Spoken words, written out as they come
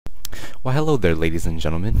Well, hello there, ladies and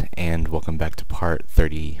gentlemen, and welcome back to part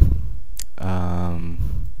 30. I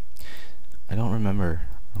don't remember.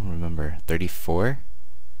 34?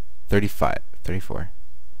 35. 34.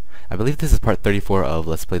 I believe this is part 34 of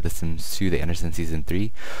Let's Play The Sims 2, The Anderson Season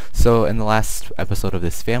 3. So, in the last episode of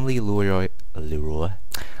this family, Leroy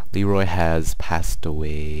has passed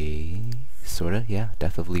away. Sorta, yeah,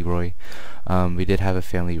 death of Leroy. We did have a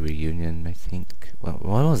family reunion, I think. Well,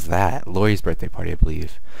 when was that? Lori's birthday party, I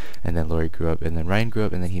believe. And then Lori grew up, and then Ryan grew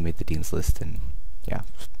up, and then he made the Dean's List, and yeah,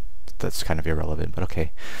 that's kind of irrelevant, but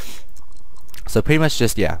okay. So pretty much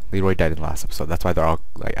just, yeah, Leroy died in the last episode. That's why they're all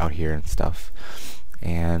like out here and stuff.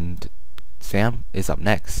 And Sam is up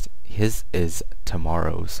next. His is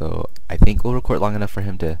tomorrow, so I think we'll record long enough for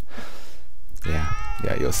him to, yeah,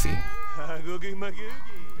 you'll see.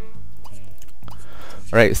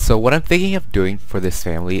 Alright, so what I'm thinking of doing for this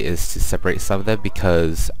family is to separate some of them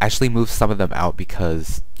actually move some of them out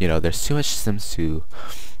because, you know, there's too much Sims to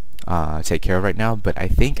take care of right now, but I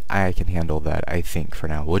think I can handle that, for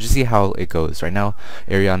now. We'll just see how it goes. Right now,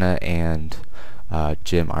 Arianna and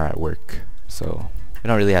Jim are at work, so we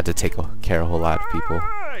don't really have to take care of a whole lot of people.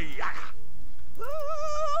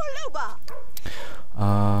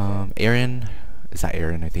 Aaron, is that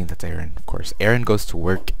Aaron? I think that's Aaron, of course. Aaron goes to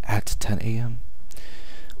work at 10 a.m.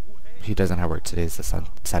 He doesn't have work today, it's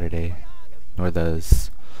Saturday. Nor does...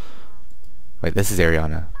 Wait, this is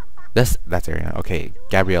Arianna. That's Arianna. Okay,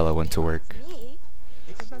 Gabriella went to work.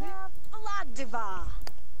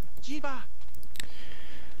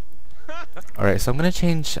 Alright, so I'm gonna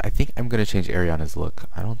change... I think I'm gonna change Arianna's look.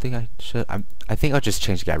 I don't think I should... I think I'll just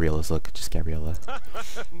change Gabriella's look. Just Gabriella.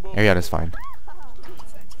 Arianna's fine.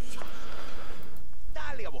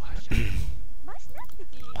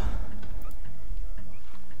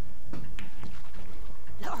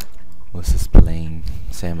 Melissa's playing,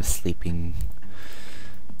 Sam is sleeping,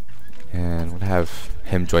 and we'll have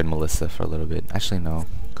him join Melissa for a little bit. Actually, no.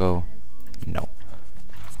 No.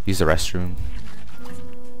 Use the restroom.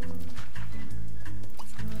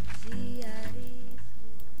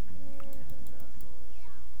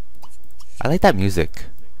 I like that music.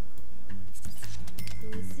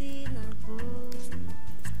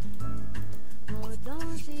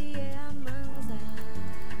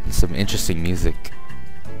 Some interesting music.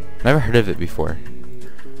 Never heard of it before.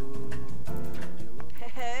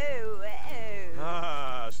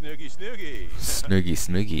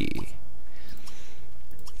 Snoogie.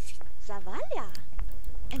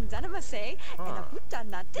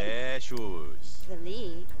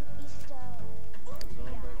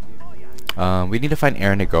 We need to find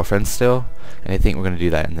Aaron a girlfriend still, and I think we're gonna do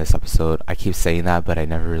that in this episode. I keep saying that, but I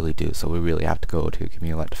never really do, so we really have to go to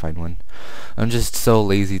Community Lot to find one. I'm just so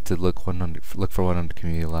lazy to look for one on the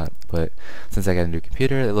Community Lot, but since I got a new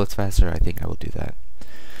computer that looks faster, I think I will do that.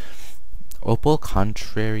 Opal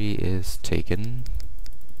Contrary is taken.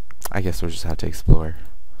 I guess we'll just have to explore.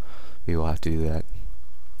 We will have to do that.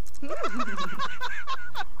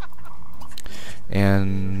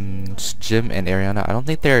 And Jim and Arianna, I don't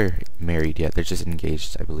think they're married yet. They're just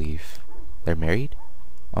engaged, I believe. They're married?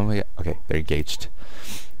 Oh my god. Okay, they're engaged.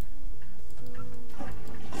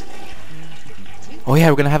 Oh yeah,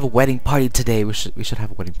 we're gonna have a wedding party today. We should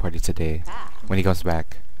have a wedding party today when he comes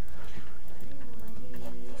back.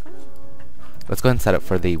 Let's go ahead and set up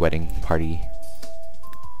for the wedding party.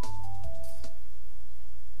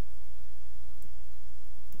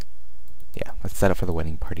 Yeah, let's set up for the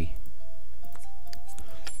wedding party.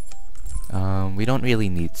 We don't really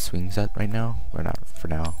need swing set right now. Or not for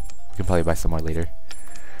now. We can probably buy some more later.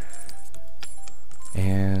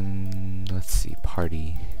 And let's see,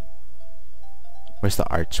 party. Where's the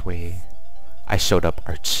archway? I showed up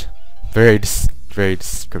arch. Very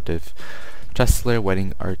descriptive. Tressler,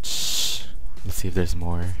 wedding arch. Let's see if there's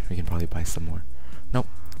more. We can probably buy some more. Nope.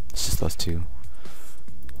 It's just those two.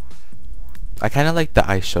 I kind of like the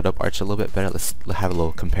I showed up arch a little bit better. Let's have a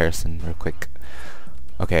little comparison real quick.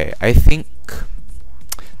 Okay, I think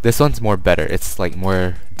this one's more better. It's like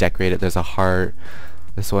more decorated. There's a heart.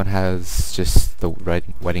 This one has just the red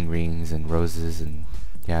wedding rings and roses, and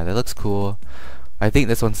yeah, that looks cool. I think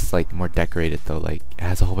this one's like more decorated though. Like it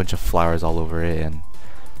has a whole bunch of flowers all over it, and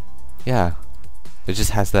yeah, it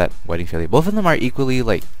just has that wedding feeling. Both of them are equally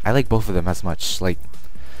like, I like both of them as much. Like,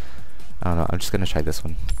 I don't know. I'm just gonna try this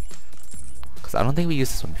one because I don't think we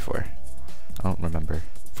used this one before. I don't remember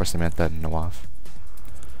for Samantha and Nawaf.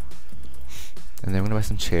 And then we're gonna buy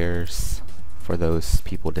some chairs for those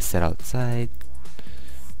people to sit outside.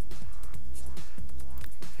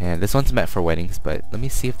 And this one's meant for weddings, but let me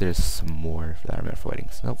see if there's some more that are meant for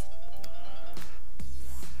weddings. Nope.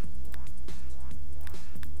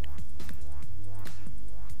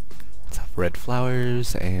 red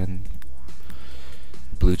flowers and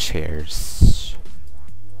blue chairs.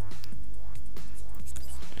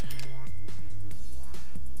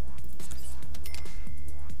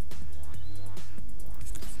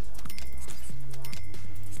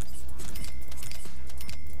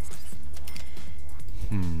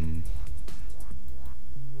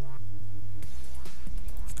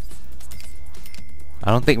 I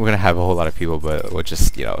don't think we're gonna have a whole lot of people, but we'll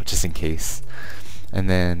just, you know, just in case. And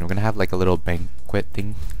then we're gonna have like a little banquet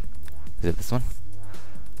thing. Is it this one?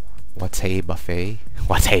 Watay buffet?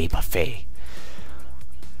 Watay buffet!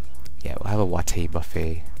 Yeah, we'll have a watay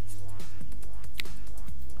buffet.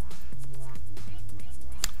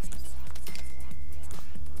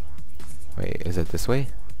 Wait, is it this way?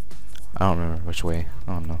 I don't remember which way.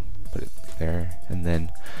 I don't know. Put it there. And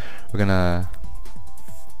then we're gonna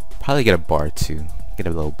probably get a bar too. Get a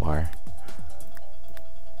little bar.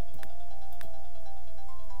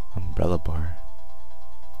 Umbrella bar.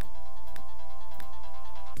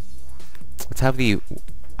 Let's have the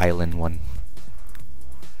island one.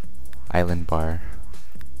 Island bar.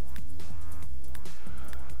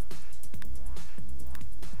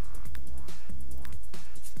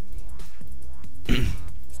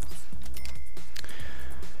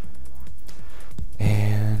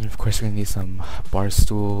 And of course we're gonna need some bar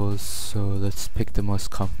stools, so let's pick the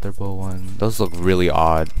most comfortable one. Those look really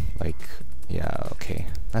odd, like, yeah, okay,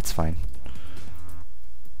 that's fine.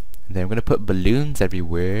 And then we're gonna put balloons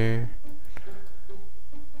everywhere.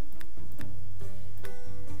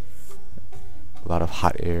 A lot of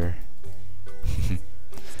hot air.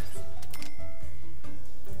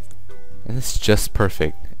 And it's just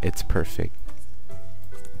perfect. It's perfect.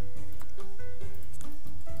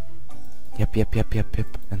 Yep.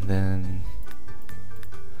 And then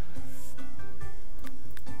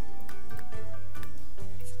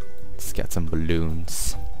let's get some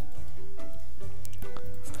balloons.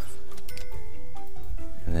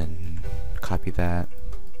 And then copy that.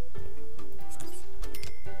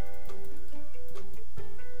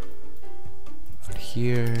 Out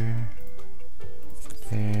here.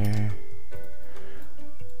 There.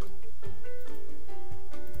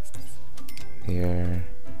 There.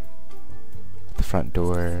 The front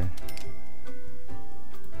door.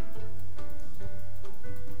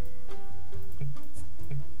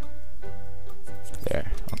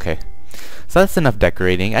 There. Okay. So that's enough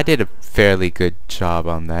decorating. I did a fairly good job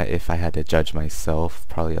on that if I had to judge myself.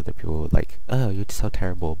 Probably other people would like, oh, you're so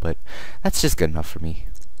terrible, but that's just good enough for me.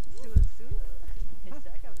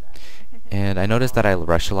 And I noticed that I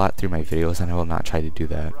rush a lot through my videos, and I will not try to do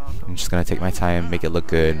that. I'm just gonna take my time, make it look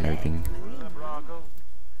good and everything.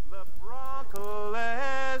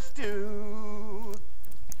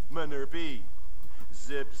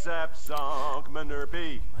 Zip zap zonk,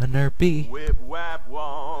 Manerpy. Manerpy. Whip wap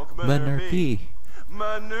wonk, Manerpy.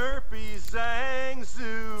 Manerpy zang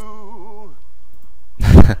zoo.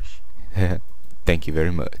 Thank you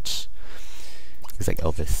very much. He's like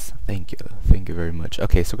Elvis. Thank you very much.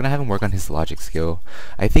 Okay, so we're gonna have him work on his logic skill.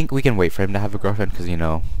 I think we can wait for him to have a girlfriend, because, you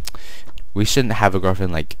know, we shouldn't have a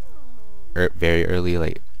girlfriend like very early.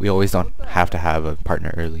 Like, we always don't have to have a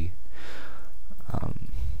partner early.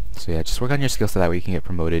 So yeah, just work on your skill so that way you can get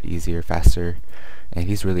promoted easier, faster. And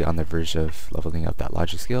he's really on the verge of leveling up that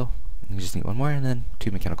logic skill. You just need one more, and then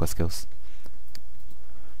 2 mechanical skills.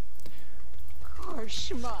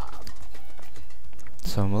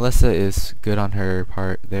 So Melissa is good on her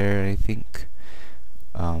part there, and I think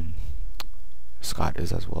Scott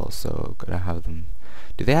is as well. So gonna have them.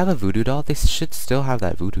 Do they have a voodoo doll? They should still have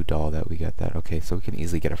that voodoo doll that we got that. Okay, so we can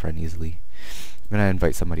easily get a friend easily. I'm gonna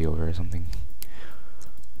invite somebody over or something.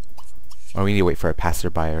 Or we need to wait for a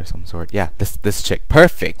passerby or some sort. Yeah, this chick.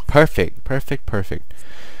 Perfect.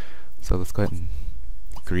 So let's go ahead and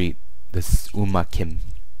greet this Uma Kim.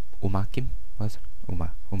 Uma Kim? What is it?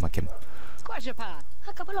 Uma Kim.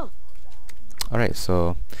 Alright,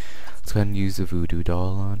 so let's go ahead and use the voodoo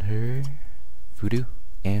doll on her. Voodoo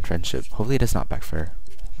and friendship. Hopefully it does not backfire.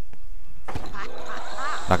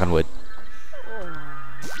 Knock on wood.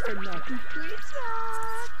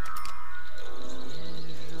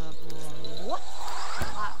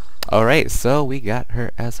 Alright, so we got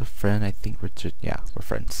her as a friend. I think we're just, yeah, we're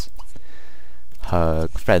friends.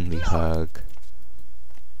 Hug, friendly hug.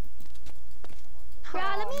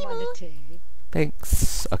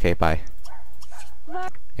 Thanks. Okay, bye.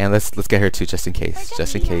 And let's get her too, just in case.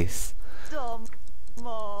 Just in case.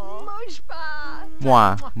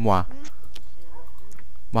 Moi.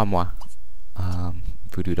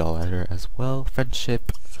 Voodoo doll at her as well.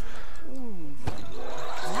 Friendship.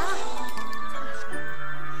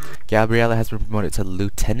 Gabriella has been promoted to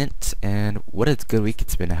lieutenant, and what a good week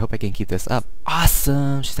it's been. I hope I can keep this up.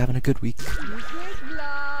 Awesome! She's having a good week.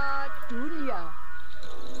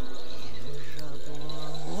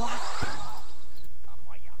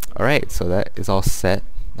 Alright, so that is all set.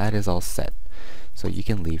 That is all set. So you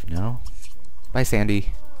can leave now. Bye,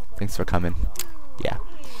 Sandy. Thanks for coming. Yeah.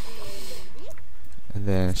 And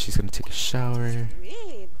then she's gonna take a shower.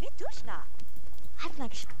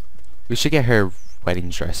 We should get her wedding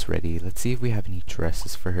dress ready. Let's see if we have any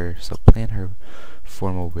dresses for her. So plan her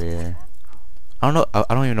formal wear. I don't know.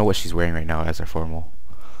 I don't even know what she's wearing right now as her formal.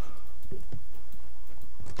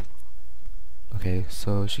 Okay,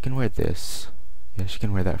 so she can wear this. Yeah, she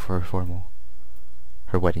can wear that for her formal.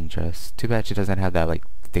 Her wedding dress. Too bad she doesn't have that like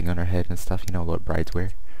thing on her head and stuff. You know what brides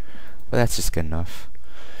wear. But that's just good enough.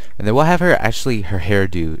 And then we'll have her actually her hair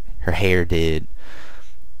did.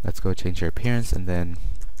 Let's go change her appearance, and then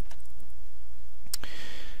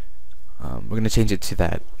we're gonna change it to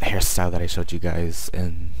that hairstyle that I showed you guys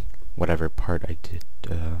in whatever part I did.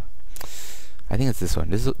 I think it's this one.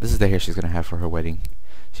 This is the hair she's gonna have for her wedding.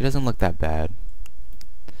 She doesn't look that bad.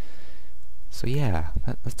 So yeah,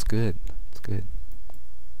 that's good. That's good.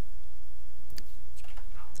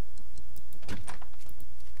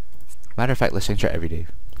 Matter of fact, let's change her every day.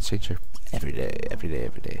 Let's change her every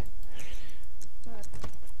day.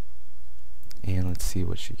 And let's see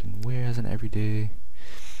what she can wear as an everyday.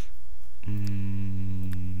 Oh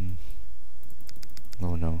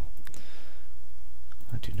no.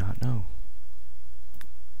 I do not know.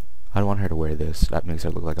 I don't want her to wear this. That makes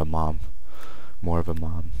her look like a mom. More of a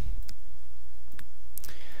mom.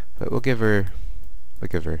 But we'll give her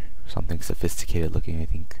something sophisticated looking, I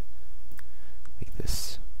think. Like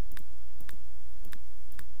this.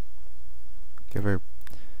 Give her,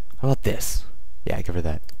 how about this? Yeah, give her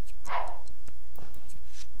that.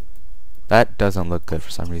 That doesn't look good for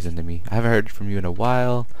some reason to me. I haven't heard from you in a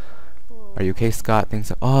while. Are you okay, Scott? Things.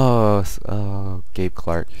 Oh, Gabe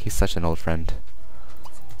Clark. He's such an old friend.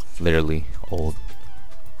 Literally old.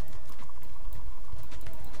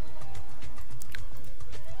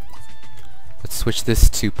 Let's switch this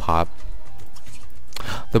to pop.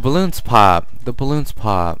 The balloons pop. The balloons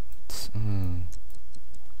popped.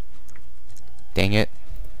 Dang it.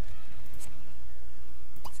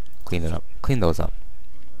 Clean it up. Clean those up.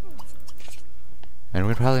 And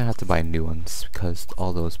we're probably gonna have to buy new ones because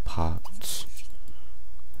all those popped.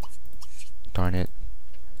 Darn it.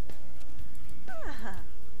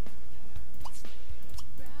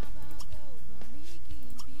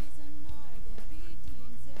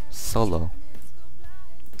 Solo.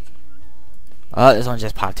 Oh, this one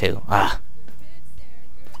just popped too. Ah.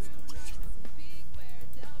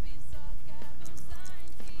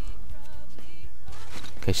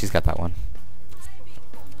 Okay, she's got that one.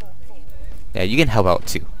 Yeah, you can help out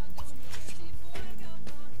too.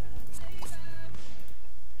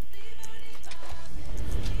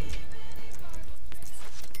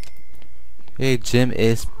 Hey, Jim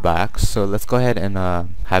is back, so let's go ahead and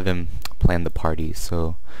have him plan the party.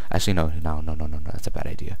 So, actually, no, that's a bad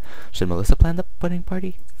idea. Should Melissa plan the wedding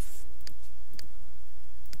party?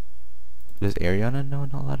 Does Arianna know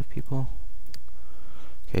a lot of people?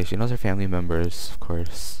 Okay, she knows her family members, of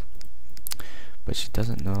course, but she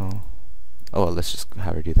doesn't know. Oh, well, let's just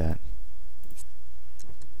have her do that.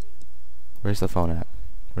 Where's the phone at?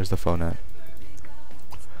 Where's the phone at?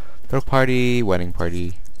 Throw party, wedding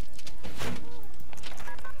party.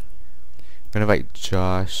 I'm gonna invite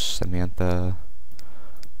Josh, Samantha.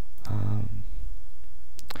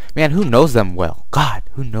 Man, who knows them well? God,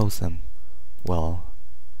 who knows them well?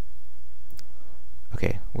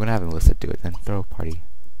 Okay, we're gonna have Melissa do it then. Throw a party.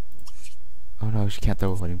 Oh no, she can't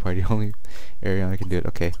throw a wedding party. Only Arianna can do it.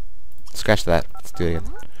 Okay. Scratch that. Let's do it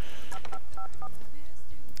again.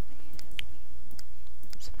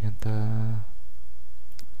 Samantha.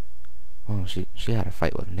 Oh, she had a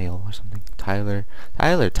fight with Nail or something. Tyler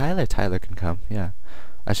can come. Yeah.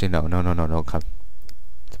 Actually, no, don't come.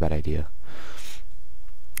 It's a bad idea.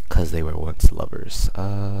 'Cause they were once lovers.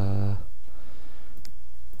 Kylie,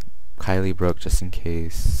 Brooke, just in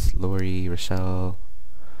case. Lori, Rochelle.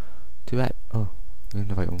 Too bad. Oh, we can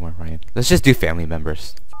invite one more. Ryan. Let's just do family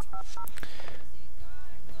members.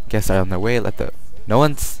 Guests are on their way. No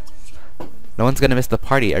one's gonna miss the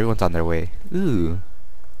party. Everyone's on their way. Ooh.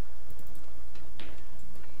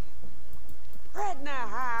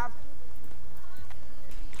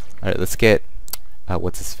 Alright, let's get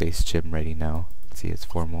what's his face, Jim, ready now. Let's see his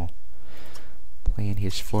formal. Playing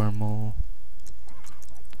his formal.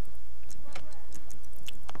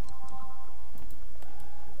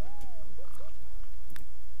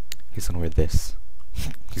 He's gonna wear this.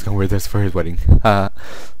 He's gonna wear this for his wedding.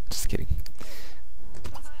 Just kidding.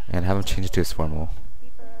 And have him change it to his formal.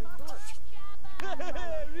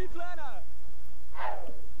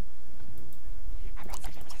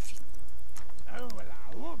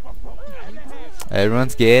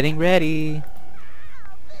 Everyone's getting ready.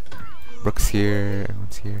 Brooke's here.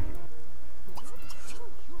 Everyone's here.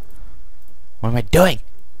 What am I doing?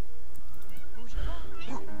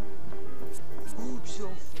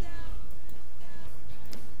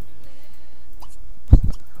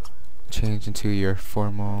 Change into your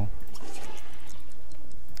formal.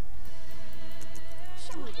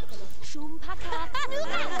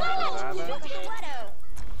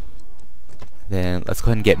 Then let's go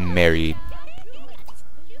ahead and get married.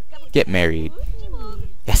 Get married.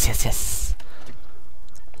 Yes, yes, yes.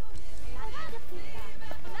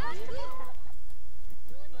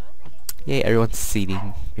 Yay, everyone's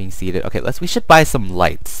being seated. Okay, we should buy some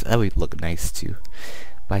lights. That would look nice too.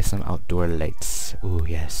 Buy some outdoor lights. Ooh,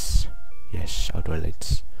 yes. Yes, outdoor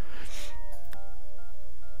lights.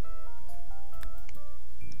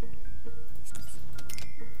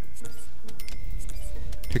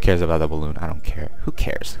 Who cares about the balloon? I don't care. Who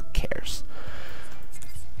cares? Who cares?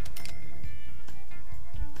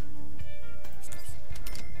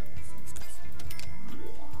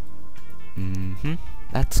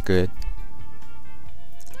 That's good.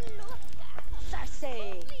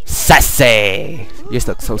 Sassy! You just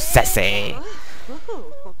look so sassy.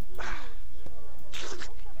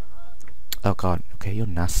 Oh god. Okay, you're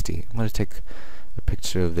nasty. I'm gonna take a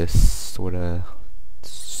picture of this sorta.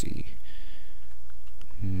 Let's see.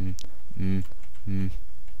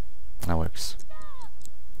 That works.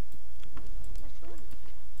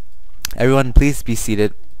 Everyone, please be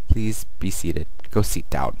seated. Please be seated. Go sit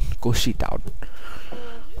down. Go sit down.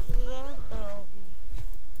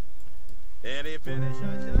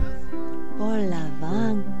 Hola,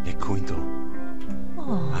 Van. E quinto.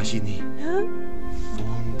 Oh. Hajini.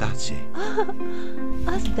 Fondace.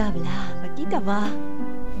 Asta bla, makita ba?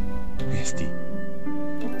 Esti.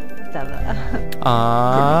 Tama.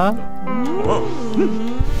 Ah.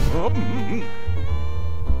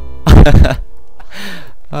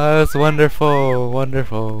 Oh, that's wonderful.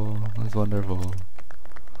 Wonderful. That's wonderful.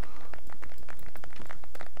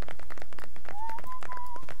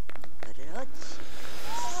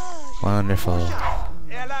 Wonderful.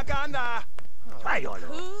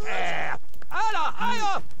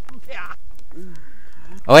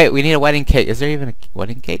 Oh wait, we need a wedding cake. Is there even a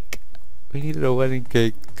wedding cake? We needed a wedding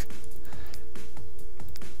cake.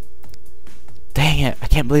 Dang it, I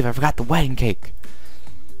can't believe I forgot the wedding cake.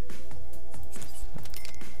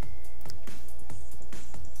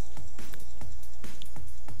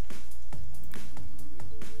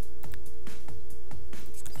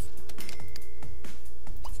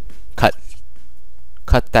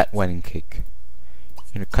 Cut that wedding cake.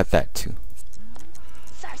 You're gonna cut that too.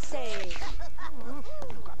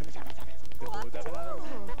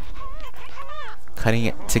 Cutting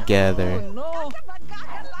it together.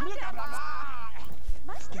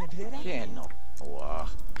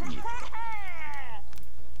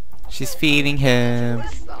 She's feeding him.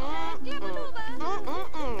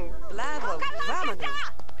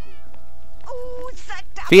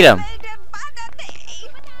 Feed him.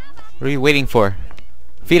 What are you waiting for?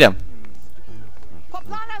 Feed him.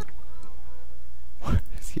 What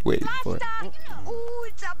is he waiting for?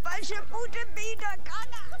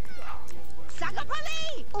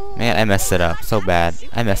 Man, I messed it up so bad.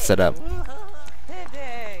 I messed it up.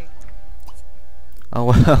 Oh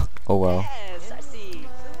well. Oh well.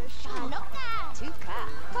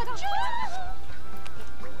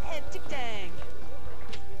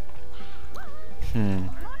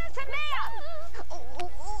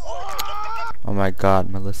 Oh my god,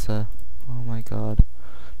 Melissa. Oh my god.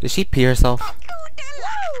 Did she pee herself?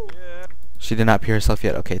 She did not pee herself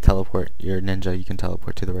yet. Okay, teleport. You're a ninja. You can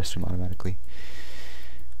teleport to the restroom automatically.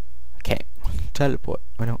 Okay. Teleport.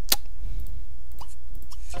 Why don't...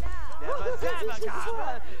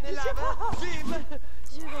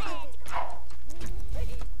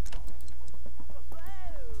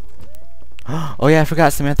 Oh yeah, I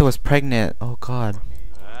forgot Samantha was pregnant. Oh god.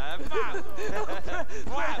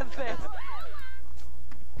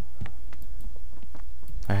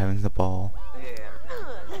 They're having the ball.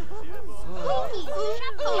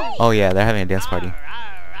 Oh yeah, they're having a dance party.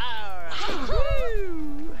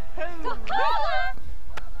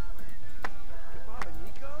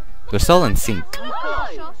 They're still in sync.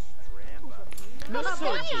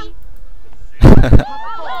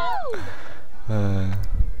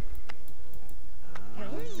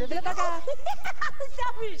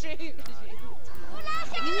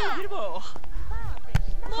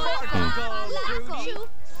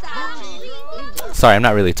 Sorry, I'm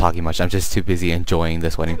not really talking much. I'm just too busy enjoying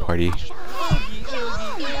this wedding party.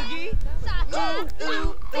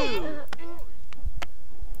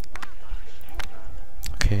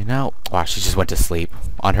 Okay, now... Wow, she just went to sleep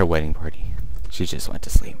on her wedding party. She just went to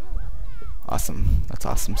sleep. Awesome. That's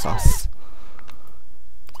awesome sauce.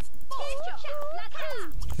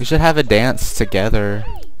 We should have a dance together.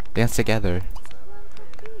 Dance together.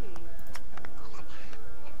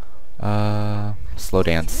 Slow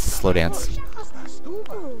dance. Slow dance.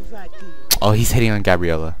 Oh, he's hitting on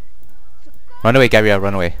Gabriella. Run away, Gabriella,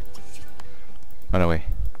 run away. Run away.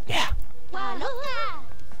 Yeah.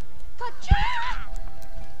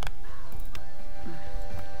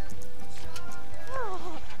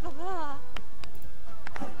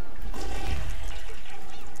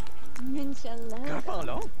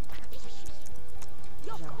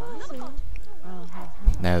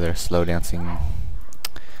 Now they're slow dancing.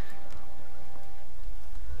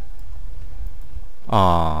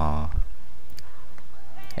 Aww.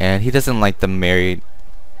 And he doesn't like the marriage.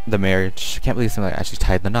 I can't believe somebody actually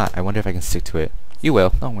tied the knot. I wonder if I can stick to it. You will,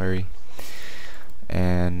 don't worry.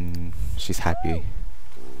 And she's happy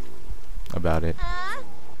about it.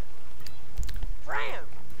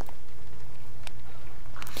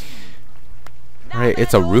 Alright,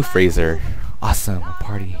 it's a roof raiser. Awesome, a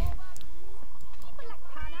party.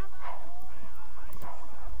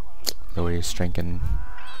 The way he's drinking.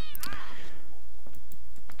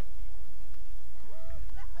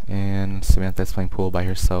 And Samantha's playing pool by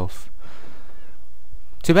herself.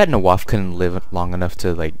 Too bad Nawaf couldn't live long enough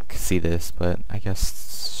to like see this, but I guess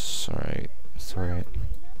it's alright. It's alright.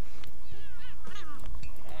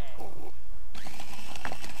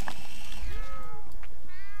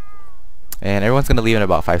 And everyone's gonna leave in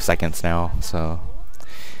about 5 seconds now, so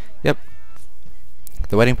yep.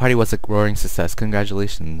 The wedding party was a roaring success.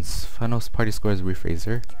 Congratulations. Final party score is roof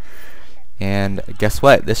raiser. And guess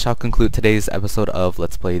what? This shall conclude today's episode of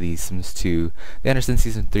Let's Play The Sims 2 The Anderson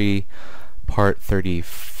Season 3 Part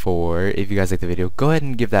 34. If you guys like the video, go ahead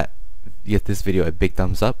and give this video a big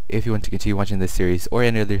thumbs up. If you want to continue watching this series or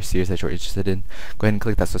any other series that you're interested in, go ahead and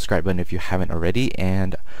click that subscribe button if you haven't already.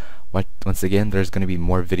 And once again, there's going to be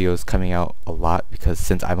more videos coming out a lot, because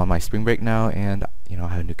since I'm on my spring break now and I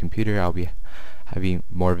have a new computer, I'll be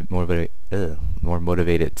more motivated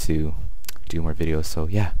to do more videos. So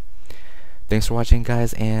yeah. Thanks for watching,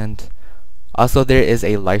 guys, and also there is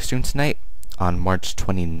a live stream tonight on March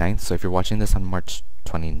 29th, so if you're watching this on March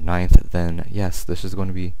 29th, then yes, there's going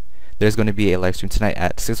to be a live stream tonight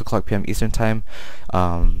at 6 o'clock p.m. Eastern Time.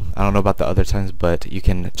 I don't know about the other times, but you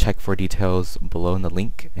can check for details below in the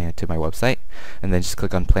link to my website, and then just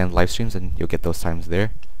click on planned live streams and you'll get those times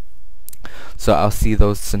there. So I'll see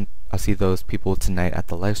those people tonight at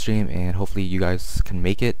the live stream, and hopefully you guys can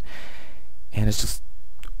make it. And it's just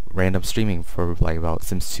random streaming for like about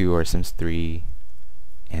Sims 2 or Sims 3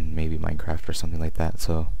 and maybe Minecraft or something like that.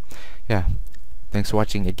 So yeah, thanks for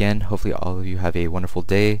watching again. Hopefully all of you have a wonderful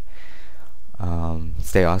day.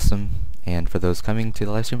 Stay awesome, and for those coming to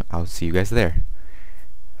the live stream, I'll see you guys there.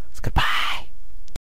 So goodbye.